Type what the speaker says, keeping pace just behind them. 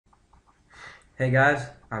Hey guys,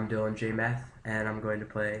 I'm Dylan J Meth, and I'm going to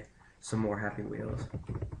play some more Happy Wheels.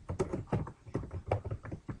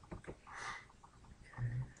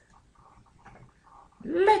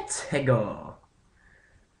 Let's go!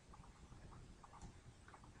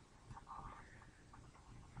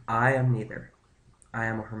 I am neither. I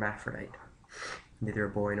am a hermaphrodite. Neither a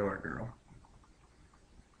boy nor a girl.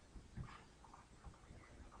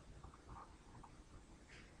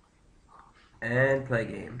 And play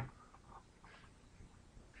game.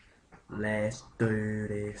 Let's do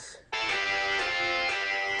this.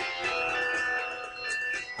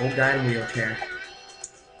 Old guy in wheelchair.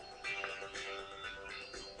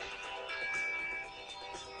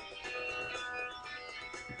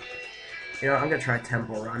 You know, I'm gonna try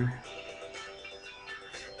Temple Run.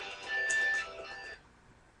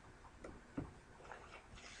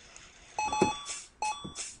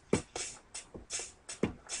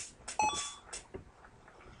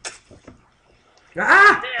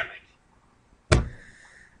 Ah! Damn it!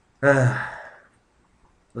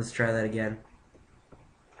 Let's try that again.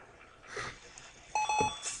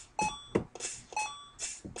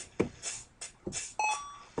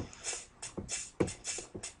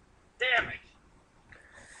 Damn it!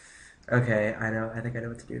 Okay, I think I know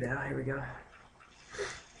what to do now. Here we go.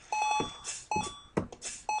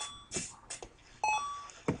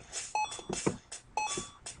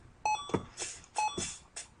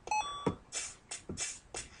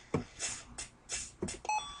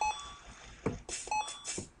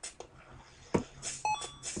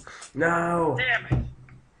 No! Damn it!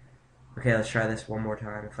 Okay, let's try this one more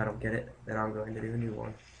time. If I don't get it, then I'm going to do a new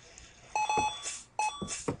one.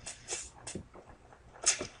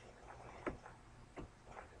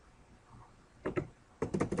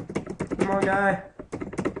 Come on, guy.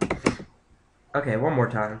 Okay, one more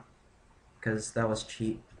time. Because that was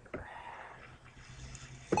cheap.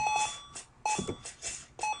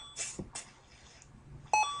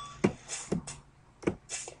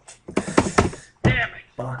 Damn it!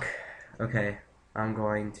 Fuck. Okay, I'm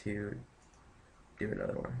going to do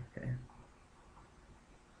another one. Okay.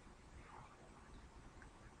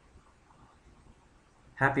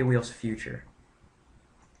 Happy Wheels Future.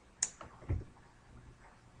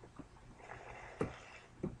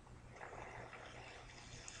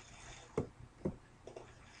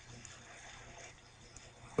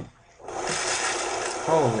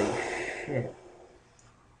 Holy shit.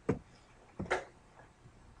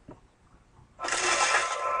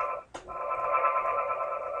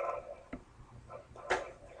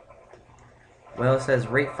 Well, it says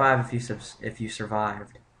rate 5 if you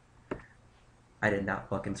survived. I did not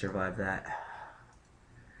fucking survive that.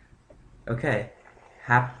 Okay.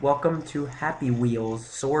 Welcome to Happy Wheels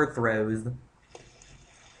Sword Throws.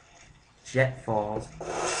 Jet Falls.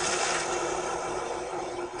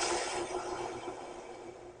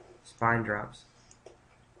 Spine drops.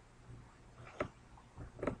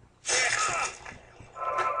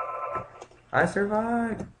 I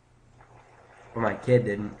survived! Well, my kid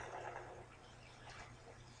didn't.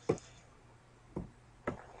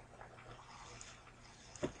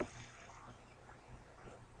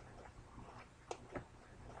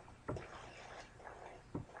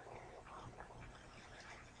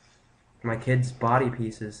 My kid's body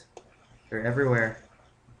pieces. They're everywhere.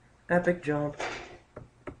 Epic jump.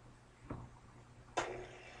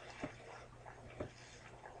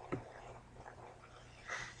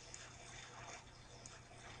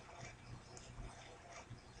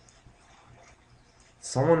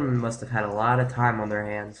 Someone must have had a lot of time on their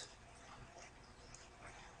hands.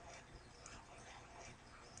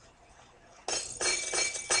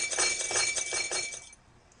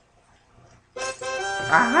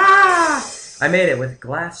 Aha! I made it with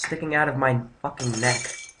glass sticking out of my fucking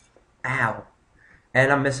neck. Ow.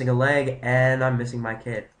 And I'm missing a leg, and I'm missing my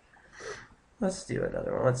kid. Let's do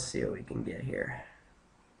another one. Let's see what we can get here.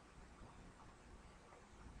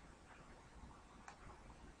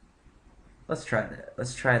 Let's try that.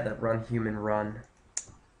 Let's try the Run Human Run.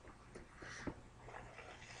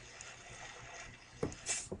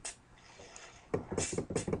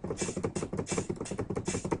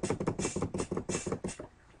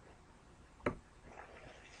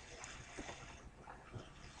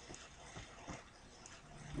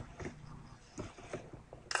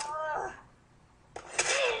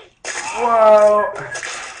 Whoa!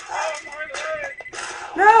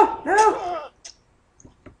 No! No!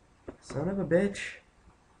 Son of a bitch.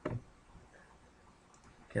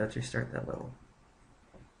 Okay, let's restart that level.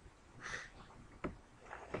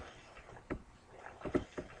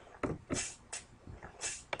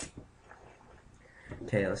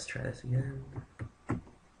 Okay, let's try this again.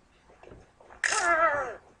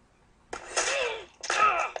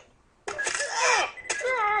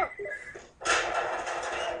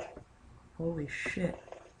 Holy shit.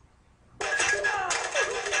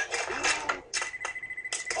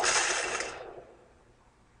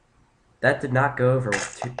 That did not go over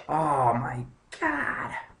with two. Oh my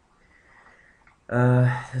god.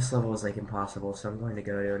 This level is like impossible, so I'm going to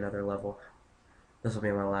go to another level. This will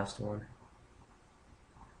be my last one.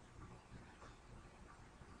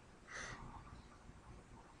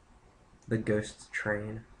 The ghost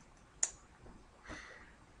train.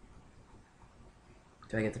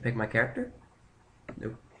 Do I get to pick my character?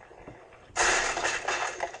 Nope.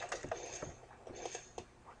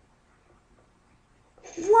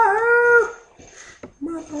 Whoa!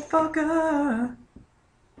 Motherfucker!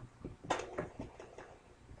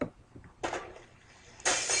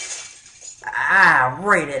 Ah,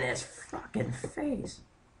 right in his fucking face.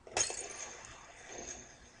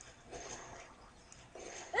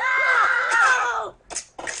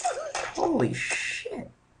 Holy shit.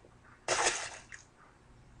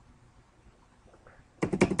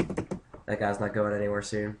 That guy's not going anywhere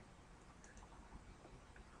soon.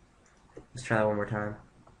 Let's try that one more time.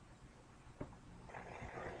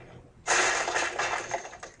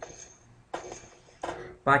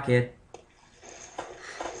 Bye, kid.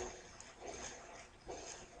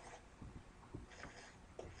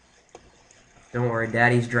 Don't worry,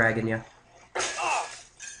 Daddy's dragging you.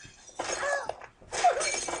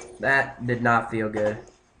 That did not feel good.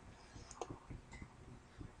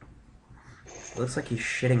 Looks like he's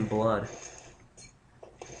shitting blood.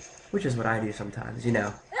 Which is what I do sometimes, you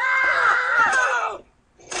know.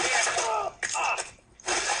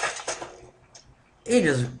 He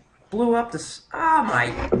just blew up this. Oh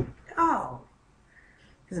my. Oh.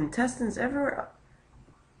 His intestines everywhere.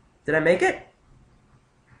 Did I make it?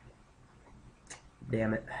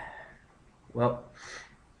 Damn it. Well,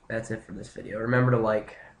 that's it for this video. Remember to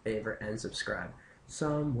like, favorite, and subscribe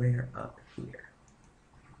somewhere up here.